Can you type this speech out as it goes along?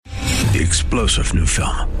the explosive new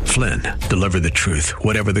film, Flynn, Deliver the Truth,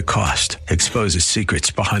 Whatever the Cost, exposes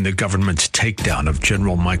secrets behind the government's takedown of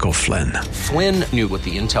General Michael Flynn. Flynn knew what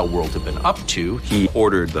the intel world had been up to. He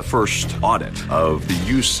ordered the first audit of the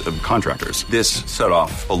use of contractors. This set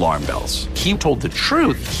off alarm bells. He told the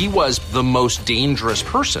truth. He was the most dangerous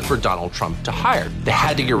person for Donald Trump to hire. They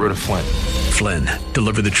had to get rid of Flynn. Flynn,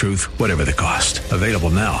 Deliver the Truth, Whatever the Cost. Available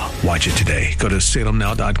now. Watch it today. Go to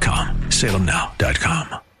salemnow.com.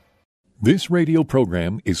 salemnow.com. This radio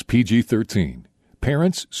program is PG-13.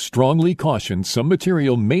 Parents strongly caution some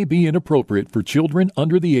material may be inappropriate for children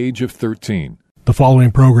under the age of 13. The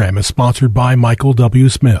following program is sponsored by Michael W.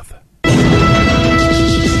 Smith. The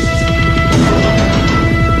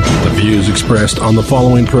views expressed on the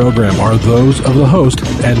following program are those of the host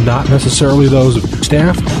and not necessarily those of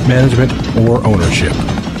staff, management, or ownership.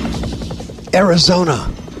 Arizona,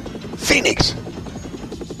 Phoenix.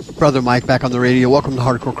 Brother Mike back on the radio. Welcome to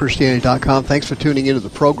HardcoreChristianity.com. Thanks for tuning into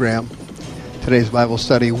the program. Today's Bible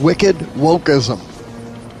study, Wicked Wokism.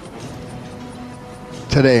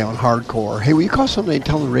 Today on Hardcore. Hey, will you call somebody and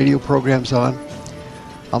tell them the radio program's on?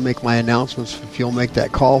 I'll make my announcements if you'll make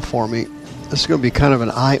that call for me. This is going to be kind of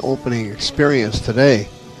an eye-opening experience today.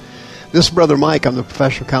 This is Brother Mike. I'm the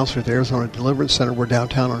professional counselor at the Arizona Deliverance Center. We're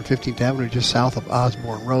downtown on 15th Avenue, just south of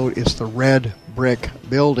Osborne Road. It's the red brick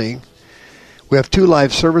building. We have 2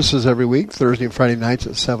 live services every week, Thursday and Friday nights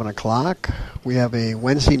at 7 o'clock. We have a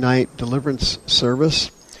Wednesday night deliverance service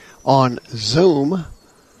on Zoom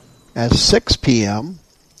at 6 p.m.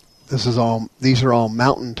 These are all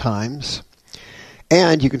mountain times.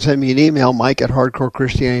 And you can send me an email,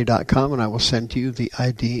 mike@hardcorechristianity.com, and I will send you the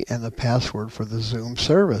ID and the password for the Zoom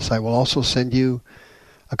service. I will also send you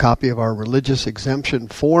a copy of our religious exemption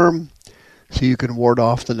form so you can ward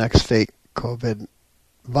off the next fake COVID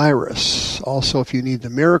virus. Also, if you need the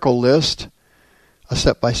miracle list, a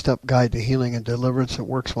step-by-step guide to healing and deliverance that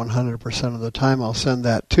works 100% of the time, I'll send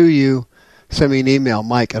that to you. Send me an email,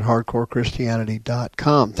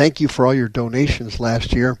 mike@hardcorechristianity.com. Thank you for all your donations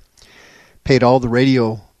last year. Paid all the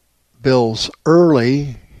radio bills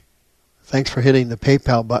early. Thanks for hitting the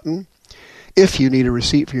PayPal button. If you need a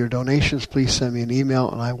receipt for your donations, please send me an email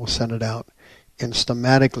and I will send it out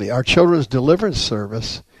instamatically. Our children's deliverance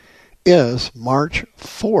service is March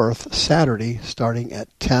 4th, Saturday, starting at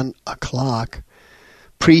 10 o'clock.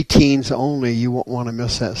 Pre-teens only. You won't want to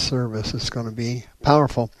miss that service. It's going to be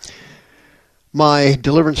powerful. My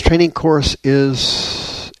deliverance training course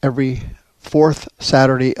is every 4th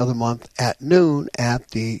Saturday of the month at noon at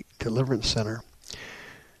the Deliverance Center.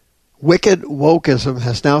 Wicked Wokism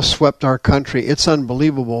has now swept our country. It's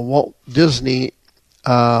unbelievable. Walt Disney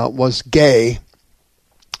was gay,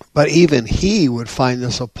 but even he would find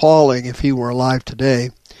this appalling if he were alive today.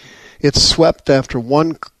 It's swept after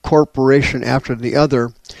one corporation after the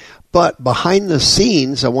other. But behind the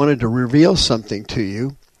scenes, I wanted to reveal something to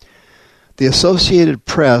you. The Associated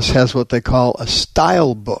Press has what they call a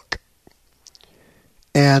style book.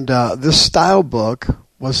 And this style book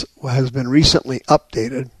has been recently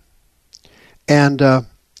updated. And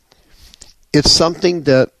it's something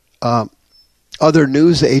that other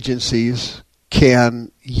news agencies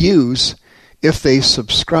can use if they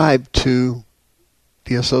subscribe to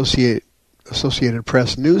the Associated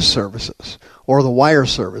Press news services, or the wire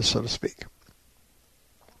service, so to speak.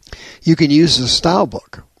 You can use the style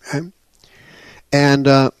book. Okay? And,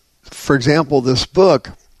 for example, this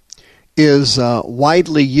book is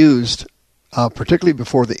widely used, particularly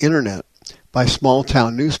before the Internet, by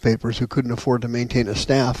small-town newspapers who couldn't afford to maintain a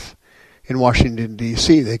staff in Washington,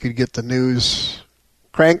 D.C. They could get the news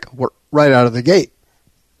crank right out of the gate.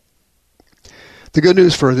 The good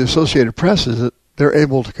news for the Associated Press is that they're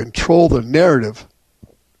able to control the narrative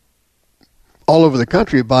all over the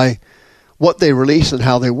country by what they release and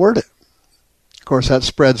how they word it. Of course, that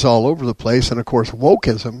spreads all over the place, and of course,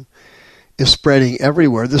 wokeism is spreading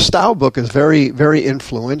everywhere. The style book is very, very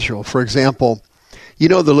influential. For example, you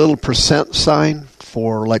know the little percent sign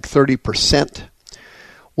for like 30%?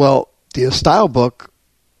 Well, the style book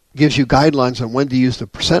gives you guidelines on when to use the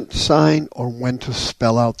percent sign or when to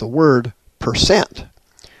spell out the word percent.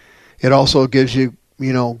 It also gives you,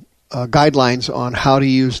 guidelines on how to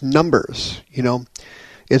use numbers.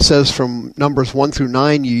 It says from numbers 1 through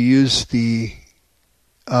 9, you use the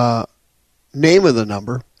name of the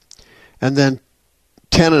number, and then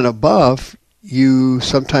 10 and above, you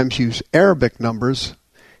sometimes use Arabic numbers,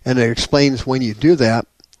 and it explains when you do that.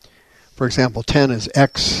 For example, 10 is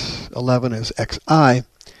X, 11 is XI,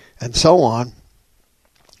 and so on.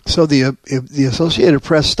 So the Associated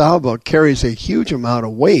Press style book carries a huge amount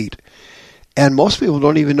of weight, and most people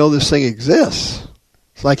don't even know this thing exists.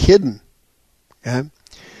 It's like hidden. Okay?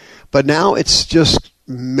 But now it's just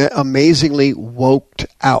amazingly woked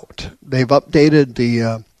out. They've updated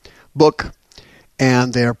the book,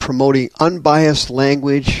 and they're promoting unbiased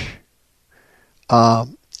language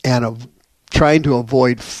and trying to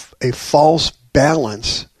avoid a false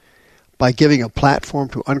balance by giving a platform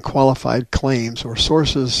to unqualified claims or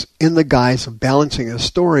sources in the guise of balancing a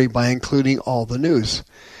story by including all the news.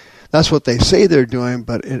 That's what they say they're doing,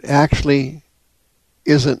 but it actually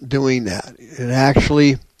isn't doing that. It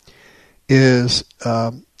actually is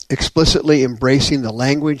explicitly embracing the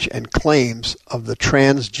language and claims of the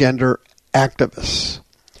transgender activists.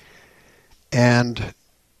 And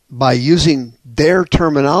by using their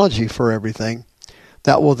terminology for everything,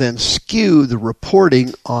 that will then skew the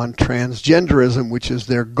reporting on transgenderism, which is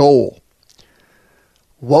their goal.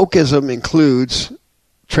 Wokism includes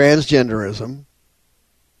transgenderism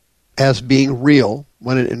as being real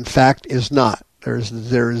when it in fact is not. There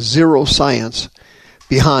is zero science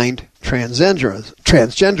behind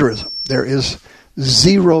transgenderism. There is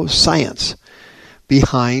zero science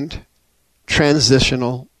behind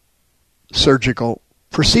transitional surgical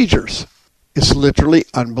procedures. It's literally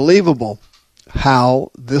unbelievable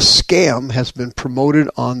how this scam has been promoted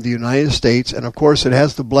on the United States, and of course it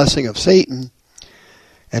has the blessing of Satan,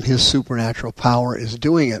 and his supernatural power is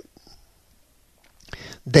doing it.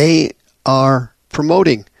 They are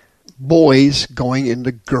promoting boys going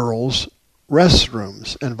into girls'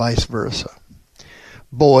 restrooms and vice versa.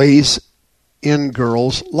 Boys in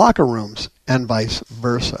girls' locker rooms and vice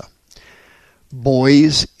versa.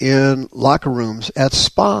 Boys in locker rooms at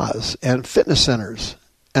spas and fitness centers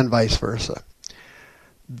and vice versa.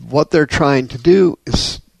 What they're trying to do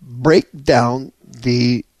is break down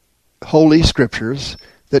the Holy Scriptures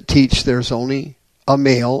that teach there's only a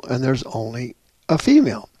male and there's only a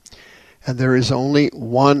female. And there is only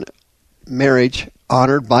one marriage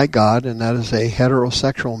honored by God, and that is a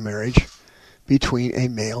heterosexual marriage between a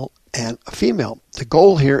male and a female. The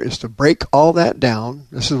goal here is to break all that down.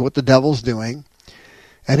 This is what the devil's doing,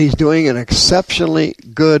 and he's doing an exceptionally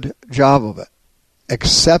good job of it.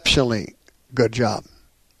 Exceptionally good job.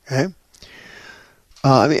 Okay?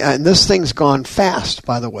 And this thing's gone fast,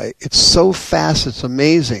 by the way. It's so fast, it's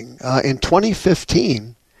amazing. In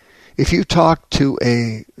 2015, if you talk to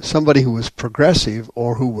somebody who was progressive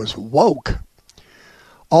or who was woke,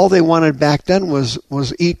 all they wanted back then was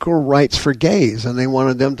equal rights for gays, and they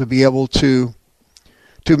wanted them to be able to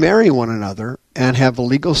marry one another and have the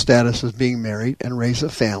legal status as being married and raise a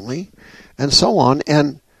family and so on.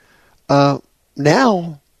 And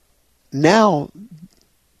now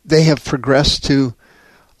they have progressed to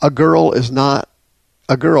a girl is not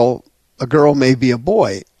a girl. A girl may be a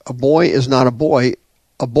boy. A boy is not a boy.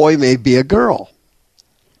 A boy may be a girl.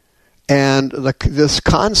 And this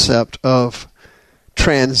concept of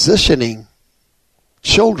transitioning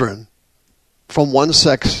children from one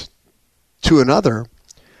sex to another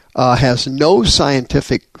has no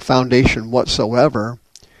scientific foundation whatsoever.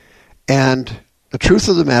 And the truth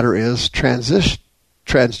of the matter is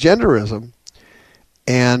transgenderism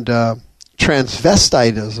and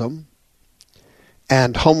transvestitism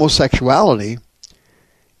and homosexuality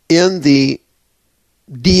in the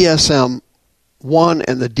DSM-1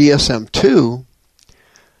 and the DSM-2,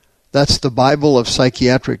 that's the Bible of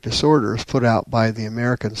Psychiatric Disorders put out by the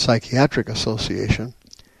American Psychiatric Association.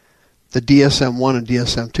 The DSM-1 and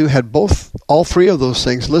DSM-2 had all three of those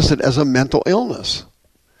things listed as a mental illness.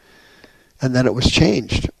 And then it was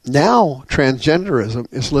changed. Now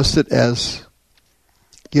transgenderism is listed as,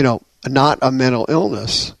 not a mental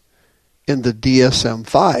illness in the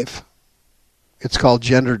DSM-5. It's called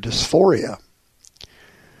gender dysphoria.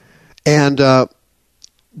 And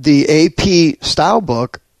the AP style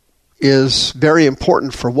book is very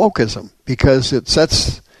important for Wokism because it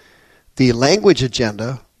sets the language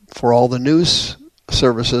agenda for all the news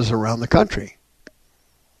services around the country.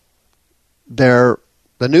 The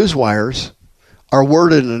news wires are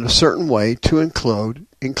worded in a certain way to include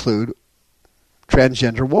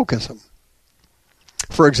transgender Wokism.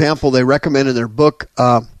 For example, they recommend in their book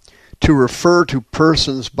to refer to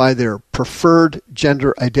persons by their preferred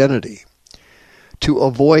gender identity, to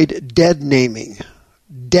avoid dead naming.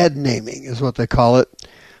 Dead naming is what they call it.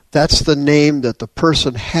 That's the name that the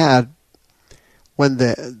person had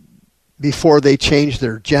before they changed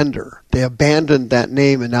their gender. They abandoned that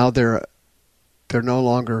name, and now they're no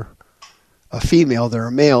longer a female. They're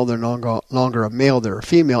a male. They're no longer a male. They're a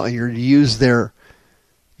female, and you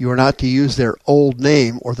are not to use their old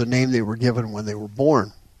name or the name they were given when they were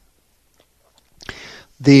born.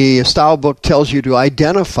 The style book tells you to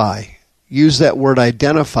identify. Use that word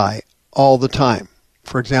identify all the time.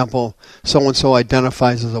 For example, so-and-so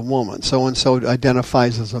identifies as a woman, so-and-so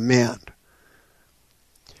identifies as a man.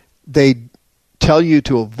 They tell you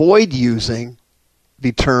to avoid using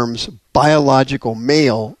the terms biological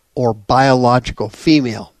male or biological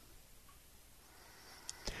female.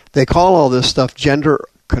 They call all this stuff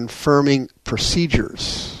gender-confirming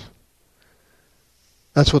procedures.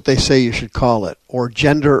 That's what they say you should call it, or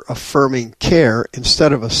gender-affirming care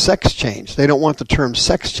instead of a sex change. They don't want the term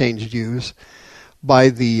sex change used by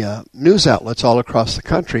the news outlets all across the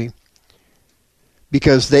country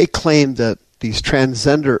because they claim that these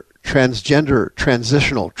transgender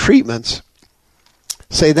transitional treatments,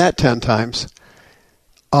 say that 10 times,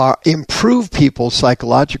 improve people's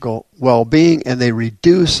psychological well-being and they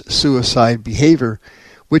reduce suicide behavior,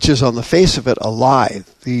 which is on the face of it a lie.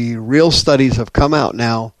 The real studies have come out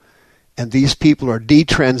now, and these people are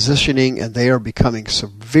detransitioning and they are becoming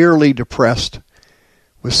severely depressed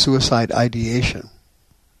with suicide ideation.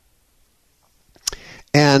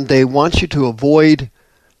 And they want you to avoid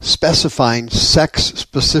specifying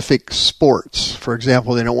sex-specific sports. For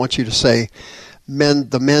example, they don't want you to say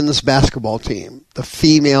the men's basketball team,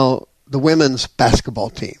 the women's basketball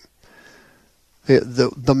team,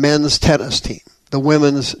 the men's tennis team, the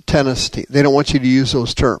women's tennis team. They don't want you to use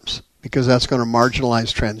those terms because that's going to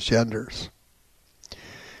marginalize transgenders.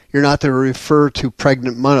 You're not to refer to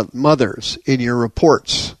pregnant mothers in your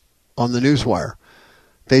reports on the newswire.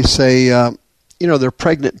 They say, they're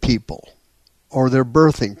pregnant people or they're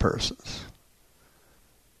birthing persons.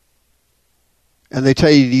 And they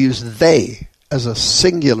tell you to use they as a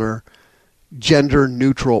singular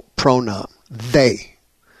gender-neutral pronoun. They.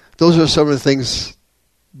 Those are some of the things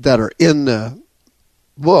that are in the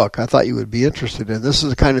book I thought you would be interested in. This is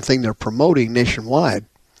the kind of thing they're promoting nationwide,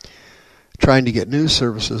 trying to get news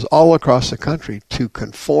services all across the country to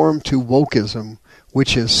conform to Wokism,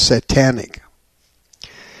 which is satanic.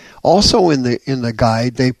 Also in the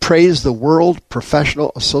guide, they praise the World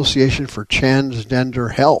Professional Association for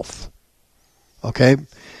Transgender Health. Okay?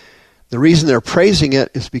 The reason they're praising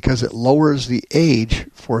it is because it lowers the age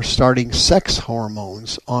for starting sex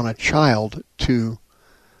hormones on a child to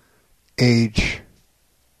age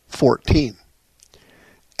 14.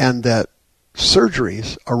 And that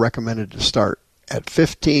surgeries are recommended to start at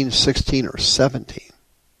 15, 16, or 17.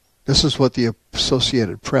 This is what the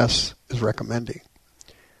Associated Press is recommending.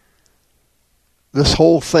 This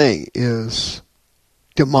whole thing is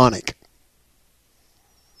demonic.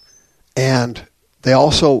 And they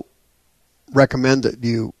also recommend that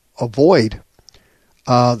you avoid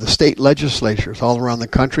the state legislatures all around the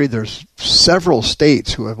country. There's several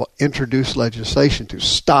states who have introduced legislation to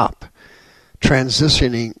stop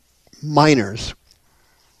transitioning minors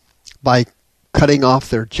by cutting off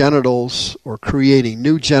their genitals or creating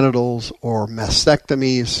new genitals or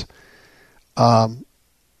mastectomies.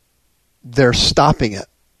 They're stopping it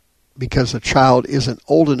because a child isn't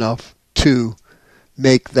old enough to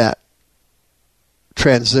make that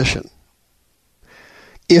transition.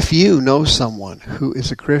 If you know someone who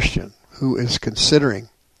is a Christian, who is considering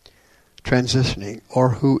transitioning, or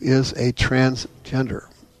who is a transgender,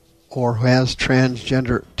 or who has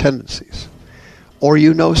transgender tendencies, or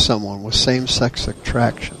you know someone with same-sex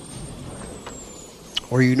attraction,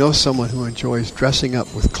 or you know someone who enjoys dressing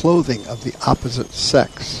up with clothing of the opposite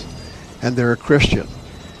sex, and they're a Christian,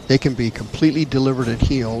 they can be completely delivered and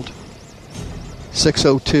healed.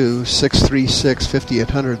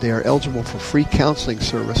 602-636-5800. They are eligible for free counseling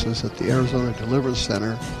services at the Arizona Deliverance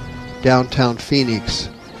Center, downtown Phoenix.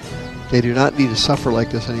 They do not need to suffer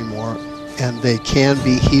like this anymore, and they can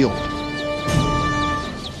be healed.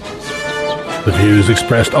 The views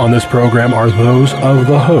expressed on this program are those of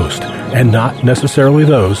the host and not necessarily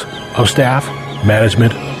those of staff,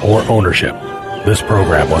 management, or ownership. This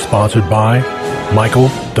program was sponsored by Michael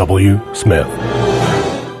W. Smith.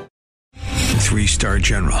 3-star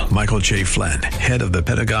General Michael J. Flynn, head of the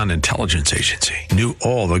Pentagon Intelligence Agency, knew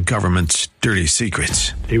all the government's dirty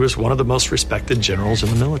secrets. He was one of the most respected generals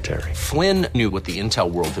in the military. Flynn knew what the intel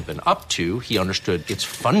world had been up to. He understood its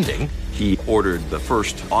funding. He ordered the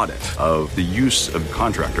first audit of the use of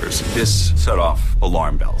contractors. This set off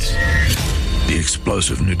alarm bells. The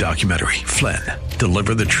explosive new documentary, Flynn,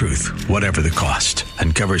 Deliver the Truth, Whatever the Cost,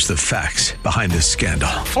 uncovers the facts behind this scandal.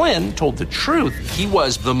 Flynn told the truth. He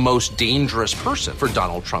was the most dangerous person for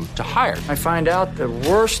Donald Trump to hire. I find out the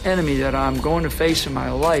worst enemy that I'm going to face in my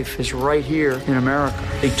life is right here in America.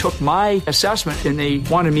 They took my assessment and they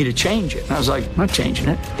wanted me to change it. And I was like, I'm not changing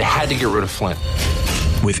it. They had to get rid of Flynn.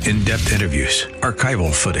 With in-depth interviews,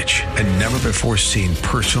 archival footage, and never-before-seen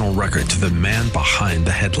personal records of the man behind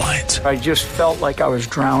the headlines. I just felt like I was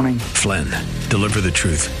drowning. Flynn, deliver the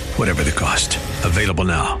truth, whatever the cost. Available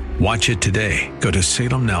now. Watch it today. Go to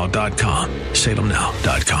salemnow.com.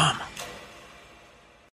 salemnow.com.